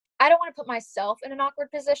I don't want to put myself in an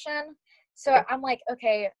awkward position. So I'm like,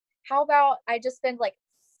 okay, how about I just spend like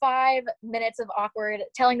 5 minutes of awkward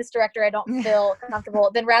telling this director I don't feel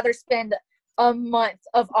comfortable, than rather spend a month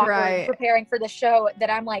of awkward preparing for the show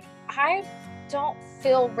that I'm like, I don't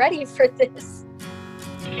feel ready for this.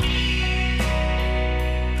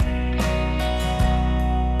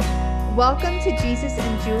 Welcome to Jesus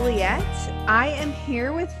and Juliet. I am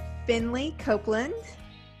here with Finley Copeland.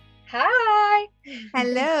 Hi.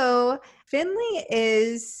 Hello. Finley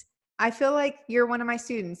is, I feel like you're one of my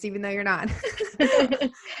students, even though you're not.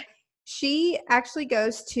 She actually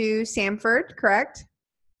goes to Samford, correct?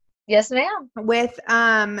 Yes, ma'am. With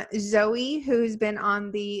Zoe, who's been on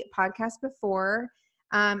the podcast before,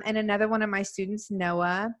 and another one of my students,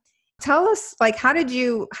 Noah. Tell us, like, how did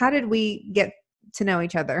we get to know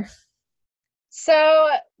each other? So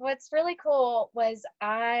what's really cool was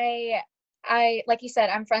I like you said,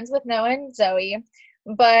 I'm friends with Noah and Zoe,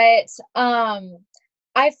 but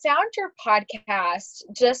I found your podcast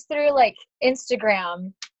just through like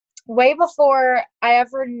Instagram way before I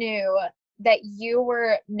ever knew that you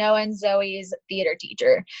were Noah and Zoe's theater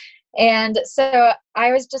teacher. And so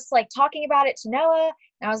I was just like talking about it to Noah,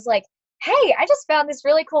 and I was like, hey, I just found this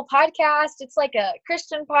really cool podcast. It's like a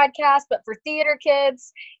Christian podcast, but for theater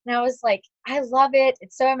kids. And I was like, I love it.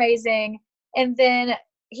 It's so amazing. And then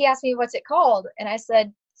he asked me, what's it called? And I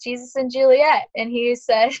said, Jesus and Juliet. And he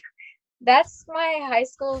said, that's my high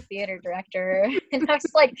school theater director. And I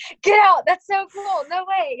was like, get out. That's so cool. No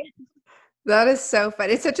way. That is so fun.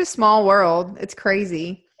 It's such a small world. It's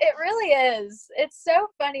crazy. It really is. It's so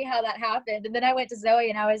funny how that happened. And then I went to Zoe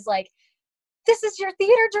and I was like, this is your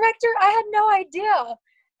theater director? I had no idea.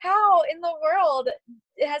 How in the world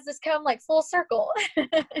has this come like full circle?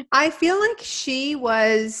 I feel like she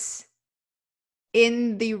was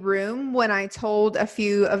in the room when I told a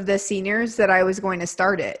few of the seniors that I was going to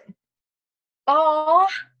start it. Oh,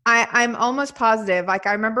 I'm almost positive. Like,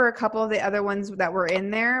 I remember a couple of the other ones that were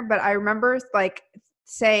in there, but I remember like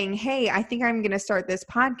saying, hey, I think I'm going to start this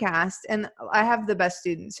podcast. And I have the best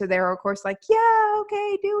students. So they were, of course, like, yeah,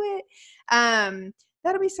 okay, do it.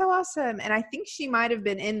 That'll be so awesome. And I think she might have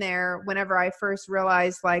been in there whenever I first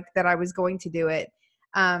realized like that I was going to do it.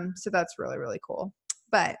 So that's really, really cool.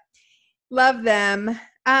 But love them.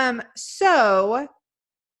 So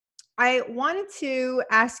I wanted to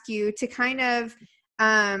ask you to kind of,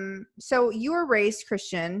 so you were raised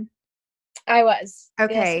Christian. I was.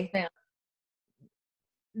 Okay. Yes,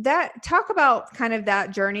 Talk about kind of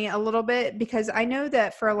that journey a little bit, because I know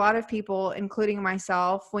that for a lot of people, including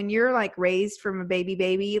myself, when you're like raised from a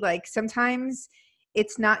baby, like sometimes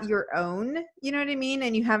it's not your own, you know what I mean?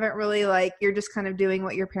 And you haven't really like, you're just kind of doing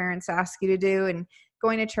what your parents ask you to do and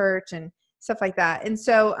going to church and stuff like that. And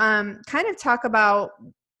so kind of talk about,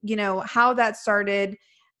 you know, how that started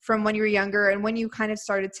from when you were younger and when you kind of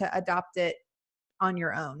started to adopt it on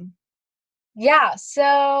your own. Yeah.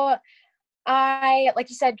 So I, like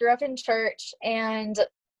you said, grew up in church, and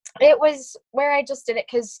it was where I just did it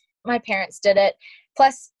because my parents did it.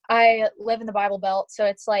 Plus, I live in the Bible Belt, so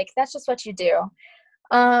it's like, that's just what you do.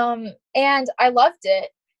 And I loved it.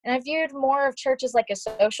 And I viewed more of church as like a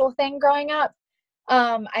social thing growing up.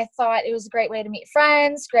 I thought it was a great way to meet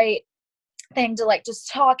friends, great thing to like just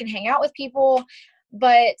talk and hang out with people.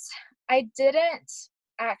 But I didn't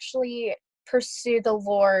actually pursue the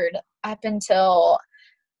Lord up until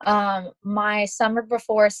my summer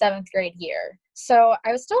before 7th grade year. So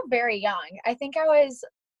I was still very young. I think I was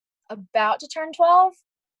about to turn 12,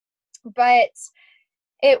 but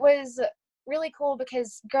it was really cool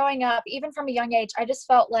because growing up, even from a young age, I just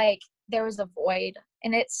felt like there was a void.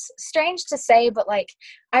 And it's strange to say, but like,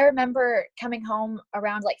 I remember coming home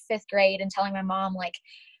around like 5th grade and telling my mom, like,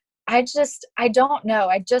 I don't know.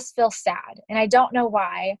 I just feel sad and I don't know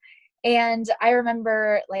why. And I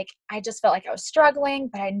remember like, I just felt like I was struggling,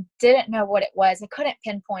 but I didn't know what it was. I couldn't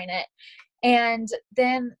pinpoint it. And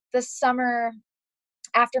then the summer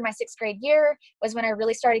after my 6th grade year was when I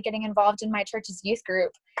really started getting involved in my church's youth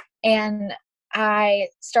group. And I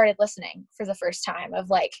started listening for the first time of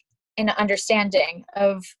like an understanding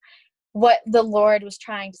of what the Lord was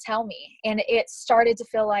trying to tell me. And it started to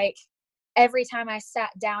feel like every time I sat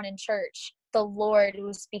down in church, the Lord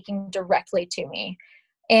was speaking directly to me.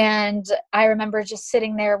 And I remember just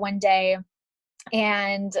sitting there one day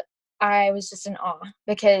and I was just in awe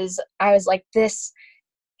because I was like,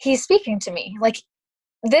 he's speaking to me. Like,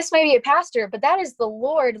 this may be a pastor, but that is the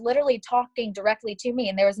Lord literally talking directly to me.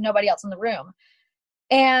 And there was nobody else in the room.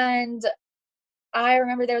 And I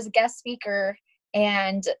remember there was a guest speaker,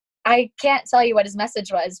 and I can't tell you what his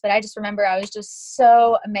message was, but I just remember I was just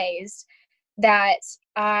so amazed that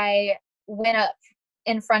I went up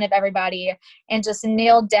in front of everybody and just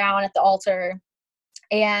kneeled down at the altar.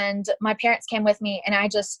 And my parents came with me, and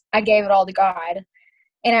I gave it all to God.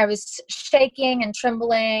 And I was shaking and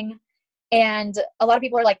trembling. And a lot of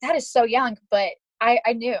people are like, that is so young. But I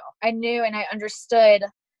knew, and I understood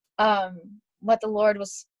what the Lord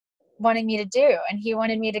was wanting me to do. And he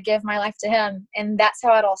wanted me to give my life to him. And that's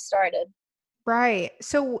how it all started. Right.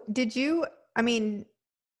 So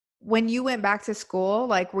when you went back to school,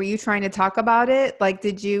 like, were you trying to talk about it? Like,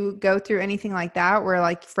 did you go through anything like that where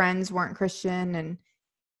like friends weren't Christian and?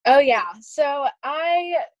 Oh yeah. So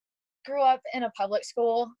I grew up in a public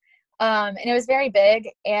school, and it was very big,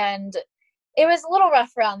 and it was a little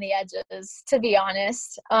rough around the edges, to be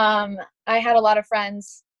honest. I had a lot of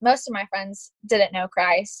friends. Most of my friends didn't know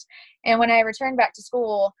Christ. And when I returned back to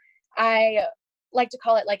school, I like to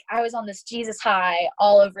call it like I was on this Jesus high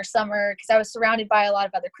all over summer because I was surrounded by a lot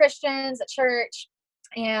of other Christians at church.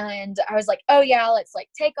 And I was like, oh yeah, let's like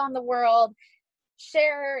take on the world,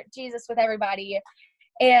 share Jesus with everybody.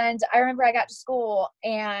 And I remember I got to school,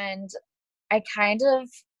 and I kind of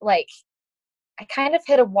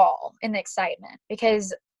hit a wall in excitement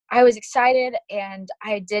because I was excited, and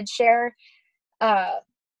I did share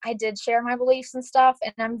my beliefs and stuff.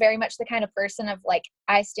 And I'm very much the kind of person of like,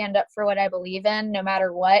 I stand up for what I believe in, no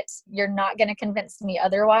matter what. You're not going to convince me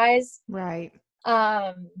otherwise. Right.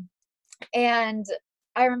 And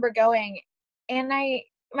I remember going, and my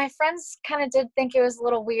friends kind of did think it was a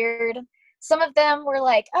little weird. Some of them were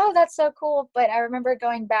like, oh, that's so cool. But I remember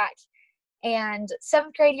going back, and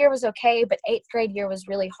 7th grade year was okay, but 8th grade year was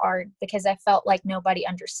really hard because I felt like nobody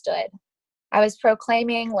understood. I was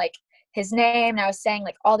proclaiming like his name, and I was saying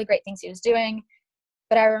like all the great things he was doing.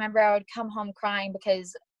 But I remember I would come home crying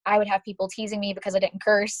because I would have people teasing me because I didn't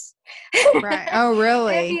curse. Right. Oh,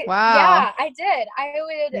 really? Wow. Yeah, I did.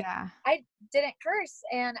 Yeah. I didn't curse,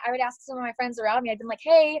 and I would ask some of my friends around me. I'd been like,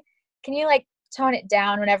 hey, can you like tone it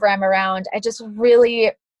down whenever I'm around? It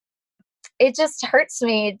just hurts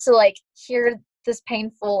me to like hear this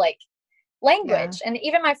painful like language. Yeah. And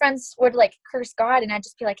even my friends would like curse God, and I'd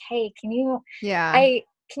just be like, hey, can you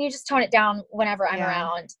just tone it down whenever I'm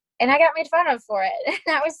around? And I got made fun of for it.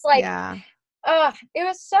 And I was like, it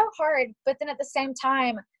was so hard. But then at the same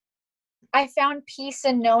time, I found peace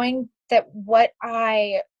in knowing that what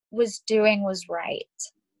I was doing was right.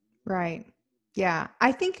 Right. Yeah.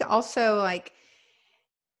 I think also like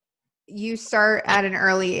you start at an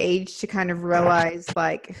early age to kind of realize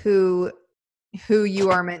like who you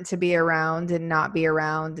are meant to be around and not be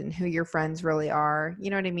around, and who your friends really are. You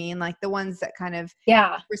know what I mean? Like the ones that kind of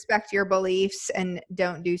respect your beliefs and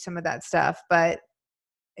don't do some of that stuff. But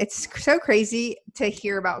it's so crazy to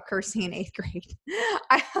hear about cursing in 8th grade.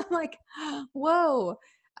 I'm like, whoa.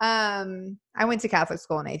 I went to Catholic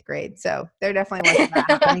school in 8th grade, so there definitely wasn't that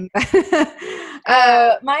happening.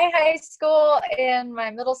 My high school and my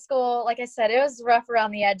middle school, like I said, it was rough around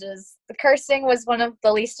the edges. The cursing was one of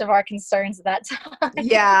the least of our concerns at that time.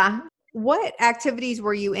 Yeah. What activities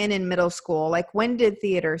were you in middle school? Like, when did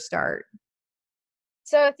theater start?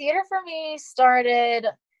 So theater for me started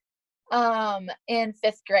in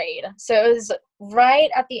 5th grade. So it was right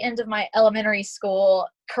at the end of my elementary school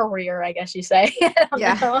career, I guess you say. I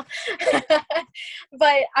don't know.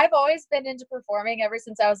 But I've always been into performing ever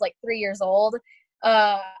since I was like 3 years old.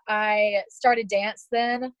 I started dance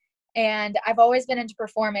then, and I've always been into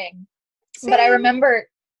performing. Same. But I remember,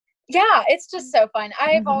 it's just so fun.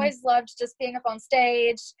 I've always loved just being up on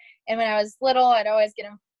stage. And when I was little, I'd always get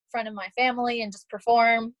in front of my family and just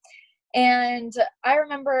perform. And I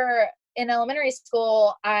remember in elementary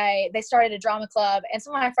school, they started a drama club, and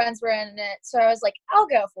some of my friends were in it. So I was like, I'll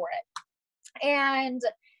go for it. And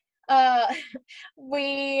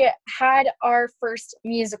we had our first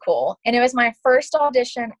musical, and it was my first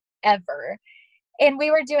audition ever. And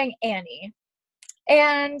we were doing Annie.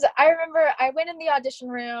 And I remember I went in the audition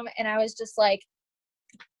room, and I was just like,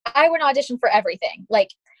 I would audition for everything, like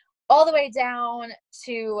all the way down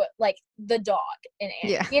to like the dog in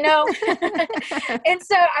Annie, you know? And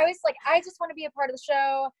so I was like, I just want to be a part of the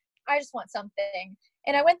show. I just want something.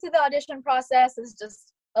 And I went through the audition process as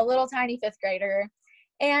just a little tiny 5th grader.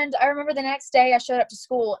 And I remember the next day I showed up to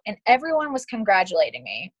school, and everyone was congratulating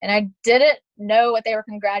me. And I didn't know what they were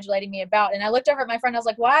congratulating me about. And I looked over at my friend. I was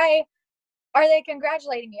like, why are they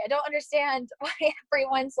congratulating me? I don't understand why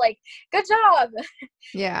everyone's like, good job.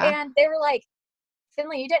 Yeah. And they were like,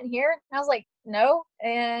 Finley, you didn't hear? And I was like, no.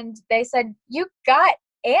 And they said, you got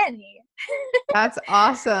Annie. That's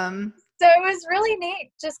awesome. So it was really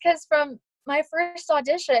neat, just because from my first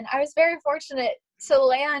audition, I was very fortunate to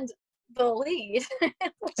land the lead.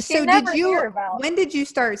 So when did you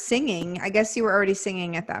start singing? I guess you were already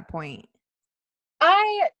singing at that point.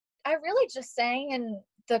 I really just sang in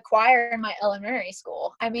the choir in my elementary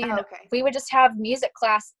school. I mean, Oh, okay. we would just have music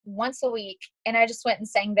class once a week, and I just went and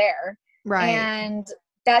sang there. Right. And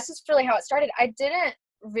that's just really how it started. I didn't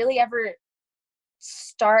really ever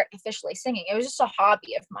start officially singing. It was just a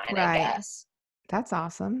hobby of mine, I Right. guess. That's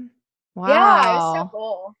awesome. Yeah, it was so Wow.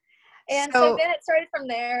 cool. And so So then it started from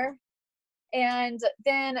there. And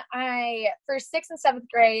then for 6th and 7th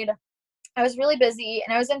grade, I was really busy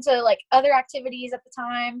and I was into like other activities at the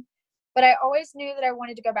time, but I always knew that I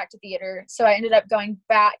wanted to go back to theater. So I ended up going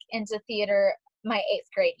back into theater my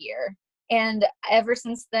 8th grade year. And ever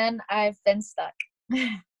since then, I've been stuck.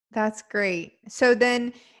 that's great. So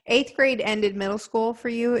then 8th grade ended middle school for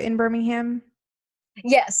you in Birmingham?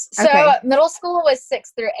 Yes. So Okay. middle school was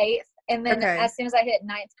 6th through 8th. And then Okay. as soon as I hit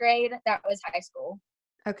 9th grade, that was high school.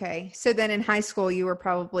 Okay. So then in high school, you were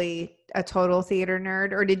probably a total theater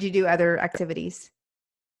nerd, or did you do other activities?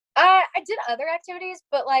 I did other activities,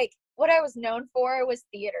 but like what I was known for was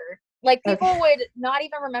theater. Like Okay. people would not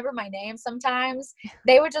even remember my name sometimes.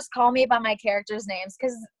 They would just call me by my characters' names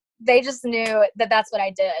because they just knew that that's what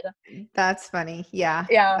I did. That's funny. Yeah,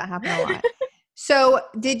 Yeah. that happened a lot. So,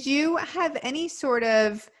 did you have any sort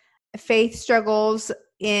of faith struggles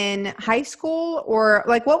in high school, or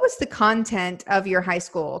like what was the content of your high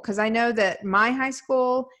school? Because I know that my high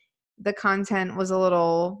school, the content was a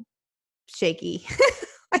little shaky.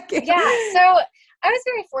 Yeah. So I was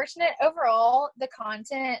very fortunate overall. The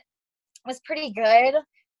content was pretty good.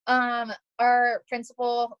 Our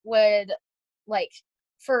principal would like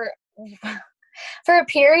for for a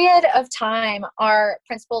period of time, our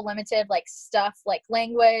principal limited like stuff like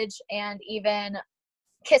language and even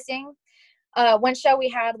kissing. One show we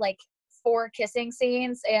had like 4 kissing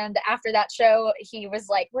scenes, and after that show, he was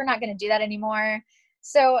like, "We're not going to do that anymore."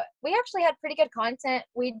 So we actually had pretty good content.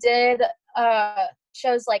 We did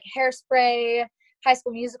shows like Hairspray, High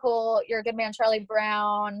School Musical, You're a Good Man, Charlie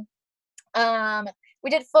Brown. Um, we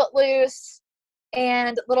did Footloose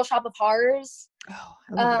and Little Shop of Horrors. Oh,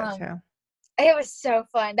 I love that Um, show. it was so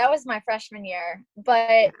fun. That was my freshman year. Yeah.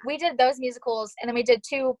 But we did those musicals and then we did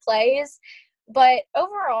 2 plays. But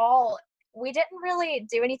overall, we didn't really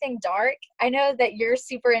do anything dark. I know that you're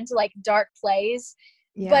super into like dark plays,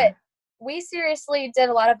 but Yeah. we seriously did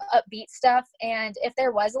a lot of upbeat stuff. And if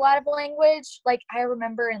there was a lot of language, like I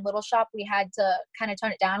remember in Little Shop, we had to kind of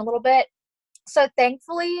tone it down a little bit. So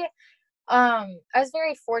thankfully, I was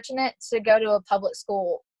very fortunate to go to a public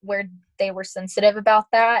school where they were sensitive about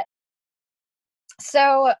that.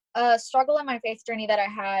 So, a struggle in my faith journey that I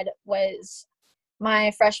had was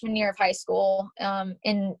my freshman year of high school,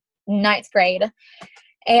 in 9th grade.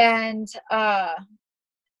 And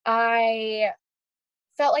I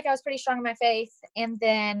felt like I was pretty strong in my faith. And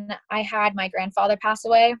then I had my grandfather pass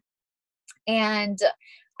away. And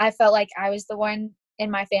I felt like I was the one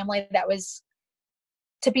in my family that was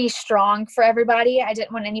to be strong for everybody. I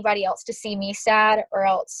didn't want anybody else to see me sad, or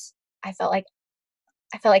else I felt like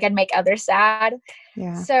I'd make others sad.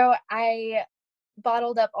 Yeah. So I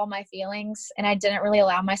bottled up all my feelings and I didn't really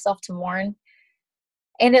allow myself to mourn.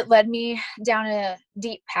 And it led me down a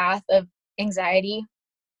deep path of anxiety.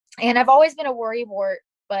 And I've always been a worrywart,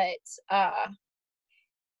 but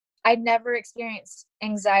I never experienced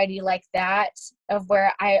anxiety like that, of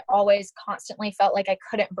where I always constantly felt like I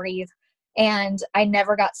couldn't breathe and I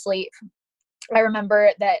never got sleep. I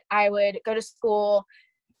remember that I would go to school,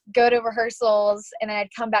 go to rehearsals, and then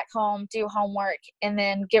I'd come back home, do homework, and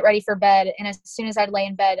then get ready for bed. And as soon as I'd lay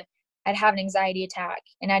in bed, I'd have an anxiety attack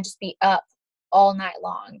and I'd just be up all night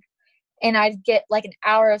long. And I'd get like an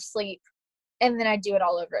hour of sleep and then I'd do it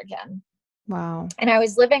all over again. Wow. And I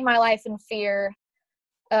was living my life in fear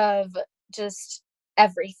of just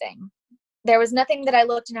everything. There was nothing that I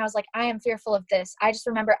looked and I was like, I am fearful of this. I just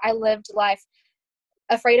remember I lived life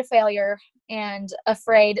afraid of failure and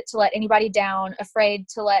afraid to let anybody down, afraid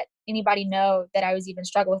to let anybody know that I was even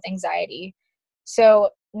struggling with anxiety. So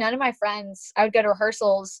none of my friends, I would go to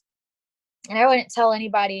rehearsals and I wouldn't tell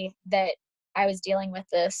anybody that I was dealing with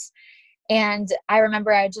this. And I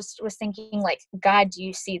remember I just was thinking like, God, do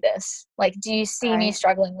you see this? Like, do you see me Right.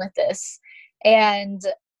 struggling with this? And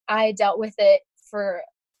I dealt with it for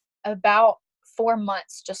about 4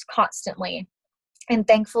 months, just constantly. And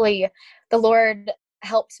thankfully, the Lord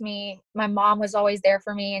helped me. My mom was always there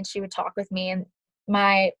for me and she would talk with me. And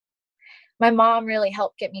my mom really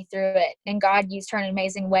helped get me through it. And God used her in an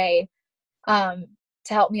amazing way um,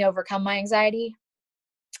 to help me overcome my anxiety.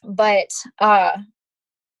 But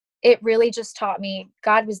it really just taught me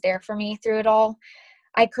God was there for me through it all.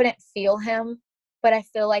 I couldn't feel him, but I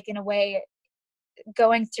feel like in a way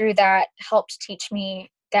going through that helped teach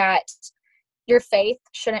me that your faith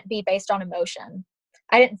shouldn't be based on emotion.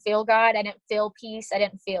 I didn't feel God. I didn't feel peace. I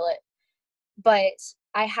didn't feel it. But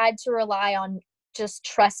I had to rely on just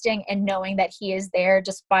trusting and knowing that he is there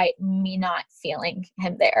despite me not feeling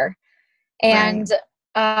him there. And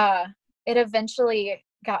it eventually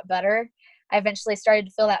got better. I eventually started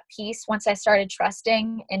to feel that peace once I started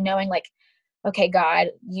trusting and knowing, like, okay, God,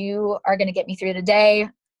 you are going to get me through the day.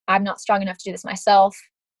 I'm not strong enough to do this myself.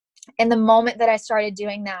 And the moment that I started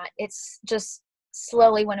doing that, it's just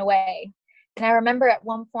slowly went away. And I remember at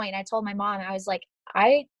one point I told my mom, I was like,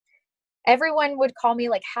 everyone would call me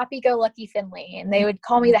like happy-go-lucky Finley, and they would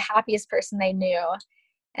call me the happiest person they knew.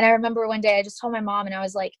 And I remember one day I just told my mom, and I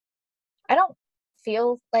was like, I don't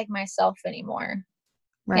feel like myself anymore.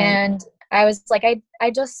 Right. And I was like, I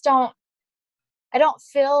don't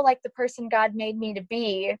feel like the person God made me to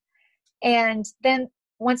be. And then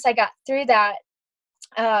once I got through that,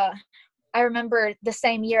 I remember the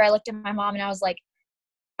same year I looked at my mom and I was like,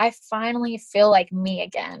 I finally feel like me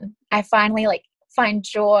again. I finally like find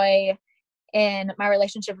joy in my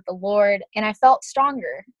relationship with the Lord, and I felt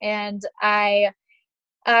stronger. And I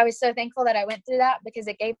was so thankful that I went through that, because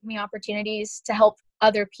it gave me opportunities to help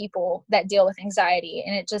other people that deal with anxiety.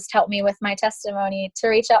 And it just helped me with my testimony to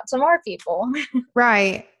reach out to more people.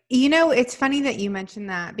 Right. You know, it's funny that you mentioned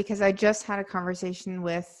that, because I just had a conversation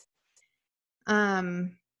with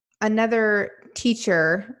another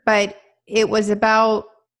teacher, but it was about,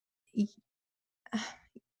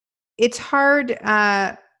 it's hard. I'm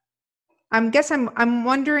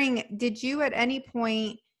wondering, did you at any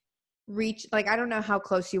point reach, like, I don't know how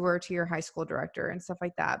close you were to your high school director and stuff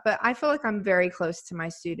like that, but I feel like I'm very close to my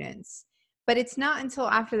students. But it's not until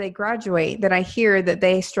after they graduate that I hear that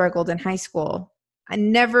they struggled in high school. I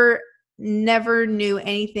never knew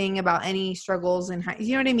anything about any struggles in high,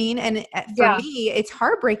 you know what I mean? And for Yeah. me, it's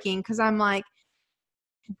heartbreaking, because I'm like,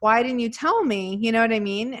 why didn't you tell me? You know what I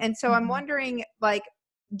mean? And so I'm wondering, like,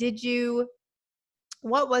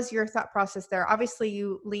 what was your thought process there? Obviously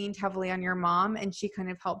you leaned heavily on your mom, and she kind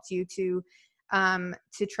of helped you to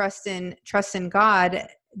trust in God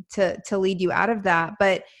to lead you out of that.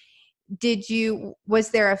 But was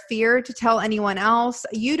there a fear to tell anyone else?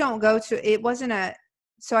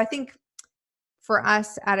 So I think for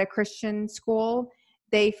us at a Christian school,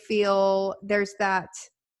 they feel there's that,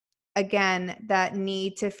 again, that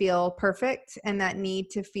need to feel perfect, and that need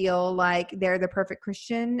to feel like they're the perfect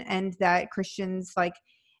Christian, and that Christians like,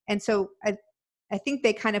 and so I think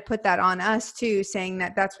they kind of put that on us too, saying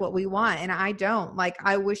that that's what we want. And I don't. Like,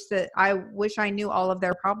 I wish I knew all of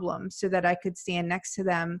their problems so that I could stand next to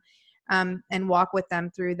them and walk with them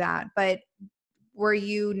through that. But were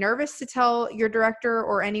you nervous to tell your director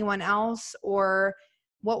or anyone else, or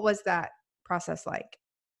what was that process like?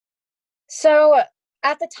 So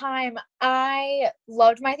at the time, I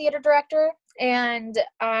loved my theater director, and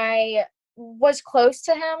I was close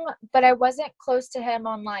to him, but I wasn't close to him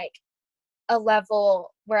on like a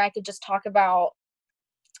level where I could just talk about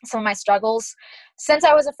some of my struggles. Since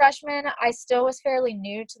I was a freshman, I still was fairly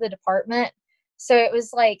new to the department. So it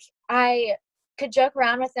was like I could joke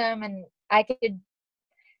around with him, and I could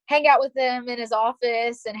hang out with him in his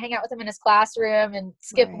office and hang out with him in his classroom and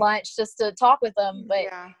skip Right. lunch just to talk with him. But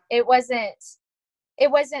Yeah. it wasn't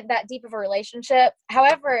that deep of a relationship.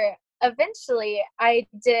 However, eventually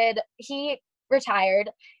he retired.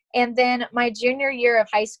 And then my junior year of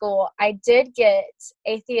high school, I did get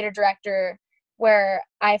a theater director where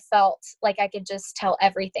I felt like I could just tell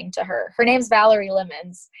everything to her. Her name's Valerie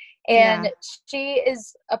Lemons. And Yeah. she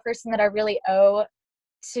is a person that I really owe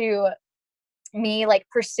to me, like,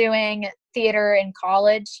 pursuing theater in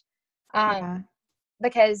college. Yeah.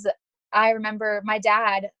 Because I remember my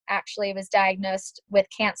dad actually was diagnosed with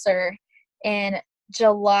cancer in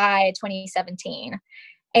July 2017.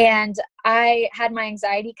 And I had my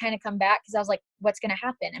anxiety kind of come back, because I was like, what's going to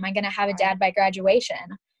happen? Am I going to have a dad by graduation?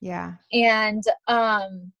 Yeah. And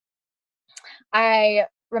I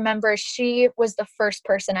remember she was the first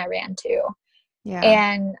person I ran to. Yeah.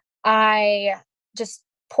 And I just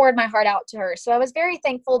poured my heart out to her. So I was very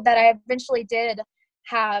thankful that I eventually did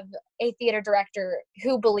have a theater director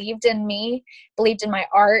who believed in me, believed in my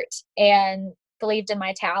art, and believed in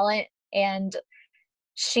my talent. And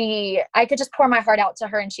I could just pour my heart out to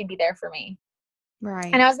her, and she'd be there for me.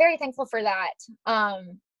 Right. And I was very thankful for that.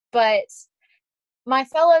 But my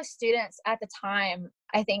fellow students at the time,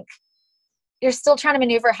 I think you're still trying to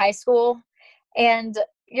maneuver high school, and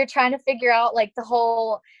you're trying to figure out like the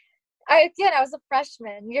whole, I was a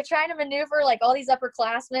freshman. You're trying to maneuver like all these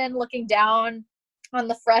upperclassmen looking down on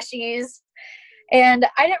the freshies. And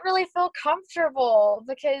I didn't really feel comfortable,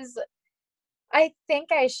 because I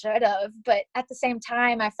think I should have, but at the same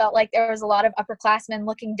time, I felt like there was a lot of upperclassmen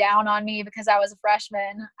looking down on me because I was a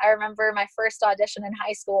freshman. I remember my first audition in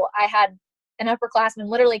high school, I had an upperclassman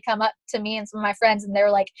literally come up to me and some of my friends, and they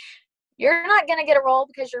were like, "You're not going to get a role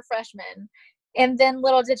because you're freshmen." And then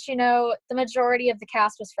little did you know, the majority of the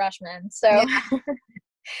cast was freshmen. So, Yeah.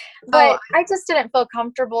 Oh, but I just didn't feel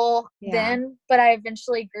comfortable yeah. then, but I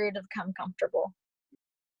eventually grew to become comfortable.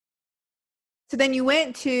 So then you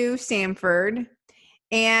went to Stanford,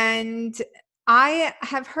 and I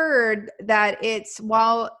have heard that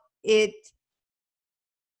while it,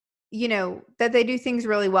 that they do things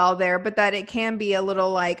really well there, but that it can be a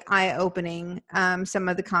little like eye-opening, some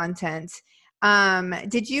of the content.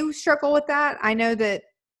 Did you struggle with that? I know that,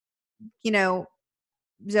 you know,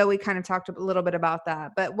 Zoe kind of talked a little bit about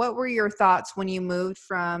that, but what were your thoughts when you moved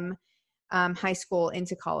from high school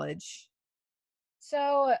into college?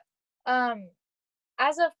 So, um,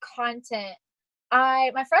 as of content,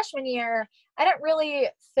 my freshman year, I didn't really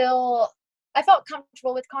feel I felt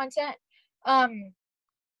comfortable with content. Um,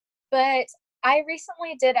 but I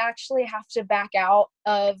recently did actually have to back out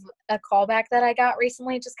of a callback that I got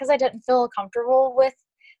recently just because I didn't feel comfortable with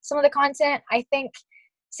some of the content. I think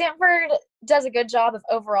Stanford does a good job of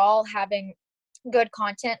overall having good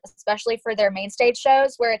content, especially for their main stage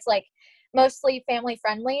shows where it's like mostly family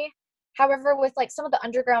friendly. However, with like some of the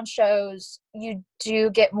underground shows, you do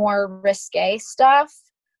get more risque stuff.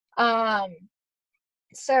 Um,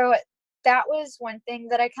 so that was one thing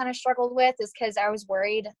that I kind of struggled with is because I was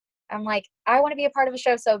worried. I'm like, I want to be a part of a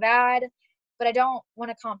show so bad, but I don't want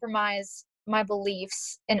to compromise my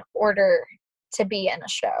beliefs in order to be in a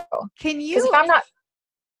show. Can Because if you I'm not,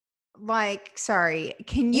 sorry,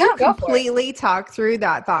 can you no, go for it. completely talk through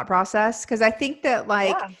that thought process? Because I think that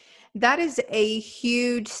Yeah. that is a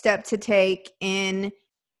huge step to take in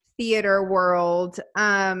theater world.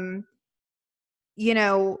 You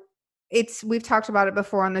know, we've talked about it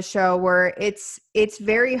before on the show where it's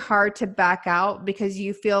very hard to back out because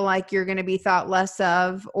you feel like you're going to be thought less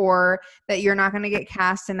of, or that you're not going to get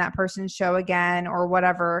cast in that person's show again or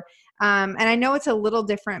whatever. And I know it's a little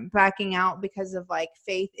different backing out because of like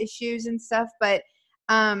faith issues and stuff, but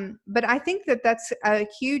I think that that's a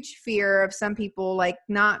huge fear of some people, like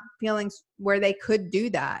not feeling where they could do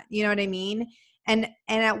that. You know what I mean? And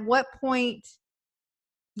at what point,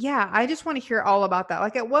 yeah, I just want to hear all about that.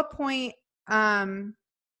 Like, at what point um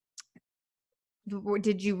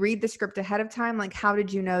did you read the script ahead of time? Like, how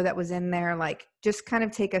did you know that was in there? Like, just kind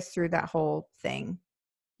of take us through that whole thing.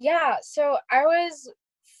 Yeah. So I was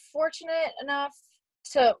fortunate enough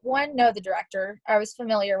to one, know the director. I was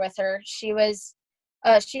familiar with her. She's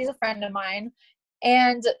a friend of mine.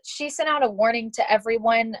 And she sent out a warning to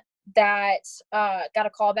everyone that got a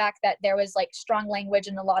call back that there was like strong language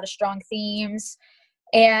and a lot of strong themes.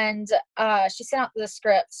 And she sent out the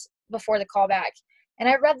script before the callback. And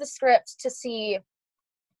I read the script to see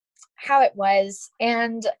how it was.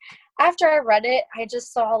 And after I read it, I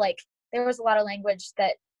just saw like there was a lot of language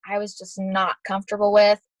that I was just not comfortable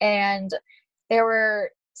with. And there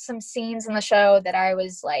were some scenes in the show that I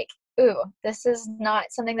was like, ooh, this is not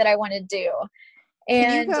something that I want to do.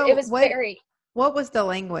 Can you And go, it was very, what was the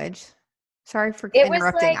language? Sorry for it was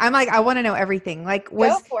interrupting. like, I'm like, I want to know everything. Like,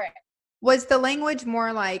 go for it. was the language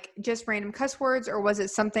more like just random cuss words, or was it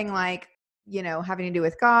something like, having to do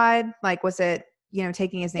with God? Like, was it,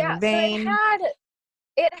 taking his name Yeah. in So vain?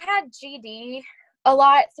 it had GD a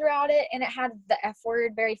lot throughout it, and it had the F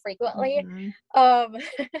word very frequently. Mm-hmm. Um,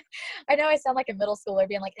 I know I sound like a middle schooler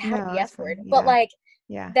being like, it had No, the that's F word, fine. but Yeah. like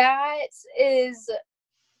Yeah. that is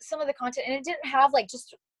some of the content, and it didn't have like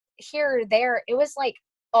just here or there. It was like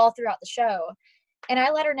all throughout the show, and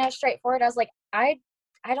I let her know straightforward. I was like, I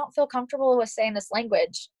don't feel comfortable with saying this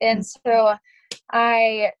language, and so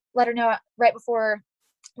I let her know right before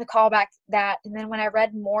the callback that. And then when I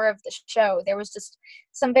read more of the show, there was just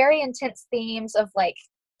some very intense themes of like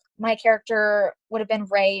my character would have been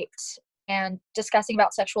raped and discussing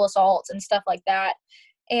about sexual assaults and stuff like that.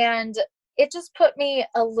 And it just put me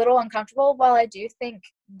a little uncomfortable. While I do think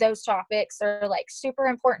those topics are like super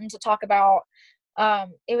important to talk about,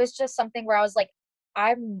 it was just something where I was like,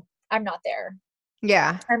 I'm not there.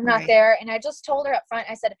 Yeah. I'm not Right. there. And I just told her up front,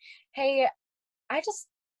 I said, hey, I just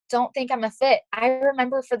don't think I'm a fit. I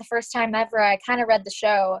remember for the first time ever, I kind of read the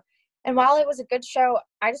show. And while it was a good show,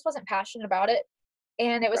 I just wasn't passionate about it.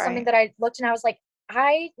 And it was something Right. that I looked and I was like,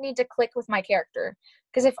 I need to click with my character.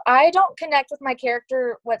 Because if I don't connect with my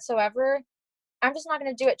character whatsoever, I'm just not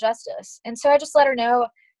going to do it justice. And so I just let her know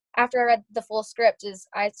after I read the full script is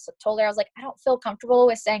I told her, I was like, I don't feel comfortable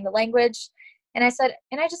with saying the language. And I said,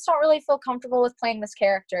 and I just don't really feel comfortable with playing this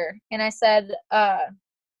character. And I said,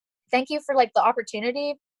 thank you for like the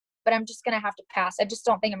opportunity, but I'm just going to have to pass. I just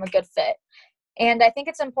don't think I'm a good fit. And I think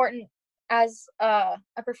it's important as a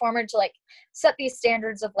performer to like set these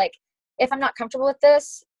standards of like, if I'm not comfortable with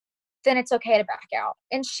this, then it's okay to back out.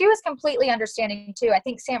 And she was completely understanding too. I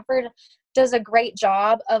think Samford does a great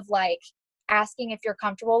job of like asking if you're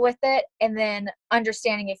comfortable with it and then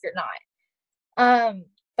understanding if you're not.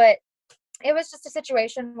 But it was just a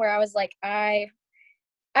situation where I was like,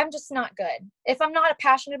 I'm just not good. If I'm not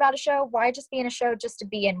passionate about a show, why just be in a show just to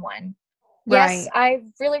be in one? Yes, Right. I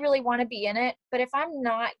really, really want to be in it, but if I'm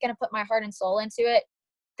not going to put my heart and soul into it,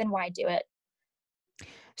 then why do it?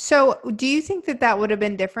 So, do you think that that would have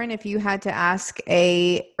been different if you had to ask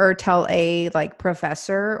or tell a like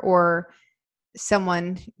professor or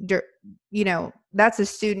someone, that's a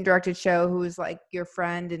student directed show who's like your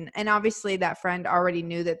friend, and obviously that friend already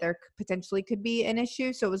knew that there potentially could be an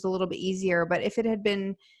issue, so it was a little bit easier. But if it had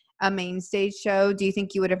been a main stage show, do you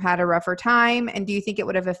think you would have had a rougher time, and do you think it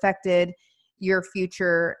would have affected your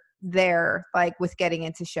future there, like with getting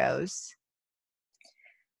into shows?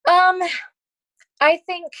 Um, I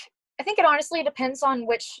think it honestly depends on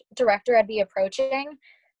which director I'd be approaching.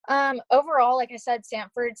 Overall, like I said,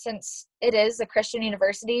 Samford, since it is a Christian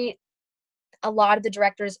university, a lot of the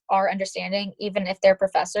directors are understanding, even if they're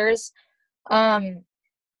professors.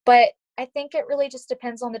 But I think it really just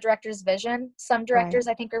depends on the director's vision. Some Right. directors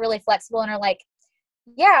I think are really flexible and are like,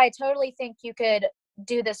 yeah, I totally think you could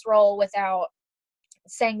do this role without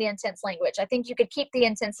saying the intense language. I think you could keep the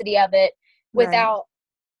intensity of it Right. without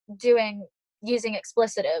using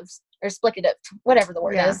explicitives or explicative, whatever the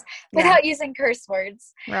word Yeah. is, Yeah. without using curse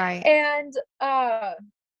words. Right. And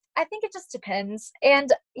I think it just depends.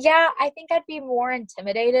 And yeah, I think I'd be more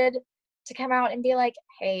intimidated to come out and be like,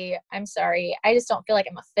 hey, I'm sorry. I just don't feel like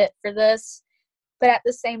I'm a fit for this. But at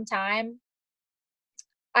the same time,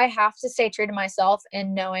 I have to stay true to myself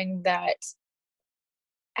in knowing that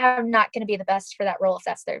I'm not going to be the best for that role if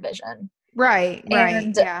that's their vision. Right. Right.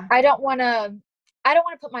 And Yeah. I don't want to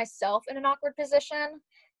put myself in an awkward position.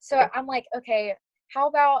 So I'm like, okay, how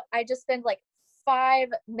about I just spend like 5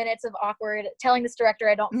 minutes of awkward telling this director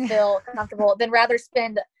I don't feel comfortable, than rather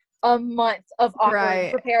spend a month of awkward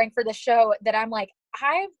Right. preparing for the show that I'm like,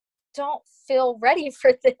 I don't feel ready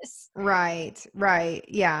for this. Right. Right.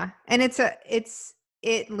 Yeah. And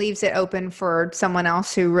it leaves it open for someone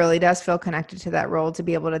else who really does feel connected to that role to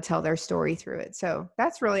be able to tell their story through it. So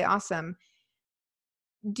that's really awesome.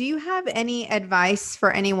 Do you have any advice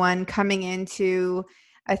for anyone coming into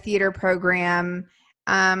a theater program?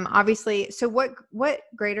 Obviously, so what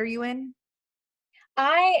grade are you in?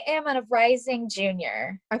 I am a rising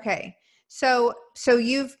junior. Okay. So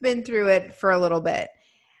you've been through it for a little bit.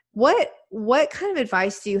 What kind of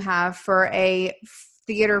advice do you have for a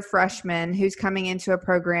theater freshman who's coming into a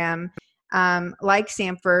program like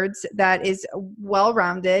Samford's that is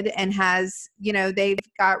well-rounded and has, they've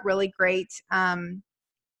got really great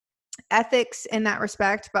ethics in that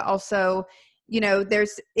respect, but also,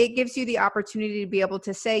 it gives you the opportunity to be able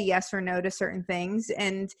to say yes or no to certain things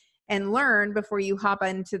and learn before you hop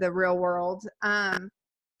into the real world.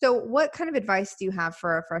 So what kind of advice do you have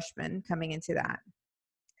for a freshman coming into that?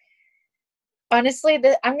 Honestly,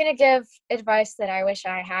 I'm going to give advice that I wish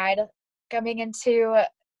I had coming into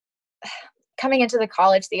the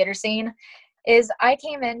college theater scene. Is I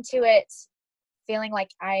came into it feeling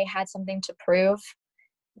like I had something to prove,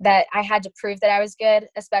 that I had to prove that I was good,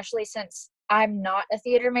 especially since I'm not a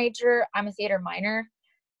theater major, I'm a theater minor.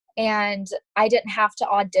 And I didn't have to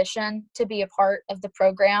audition to be a part of the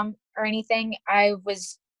program or anything. I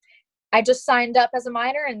just signed up as a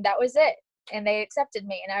minor and that was it. And they accepted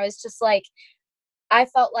me. And I was just like, I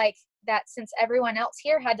felt like that since everyone else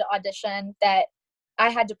here had to audition, that I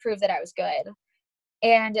had to prove that I was good.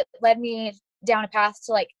 And it led me down a path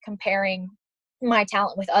to like comparing my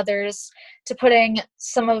talent with others, to putting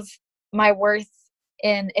some of my worth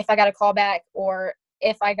in if I got a call back or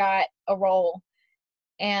if I got a role.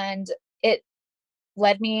 And it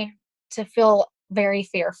led me to feel very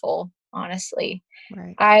fearful, honestly.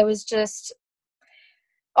 Right. I was just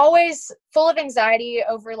always full of anxiety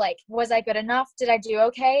over like, was I good enough? Did I do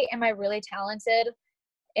okay? Am I really talented?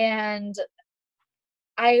 And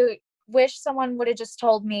I wish someone would have just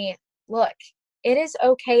told me, look, it is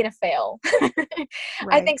okay to fail. I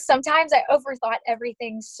Right. think sometimes I overthought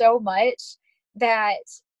everything so much that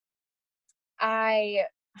I,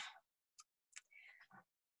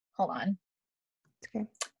 hold on. Okay.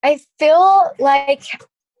 I feel like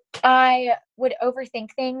I would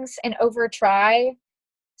overthink things and overtry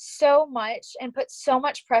so much and put so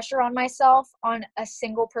much pressure on myself on a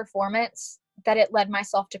single performance that it led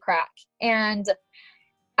myself to crack. And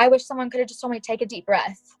I wish someone could have just told me to take a deep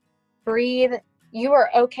breath. breathe. You are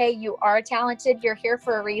okay. You are talented. You're here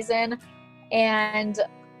for a reason. And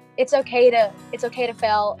it's okay to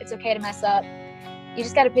fail. It's okay to mess up. You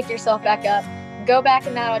just got to pick yourself back up, go back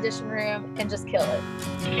in that audition room and just kill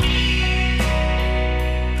it.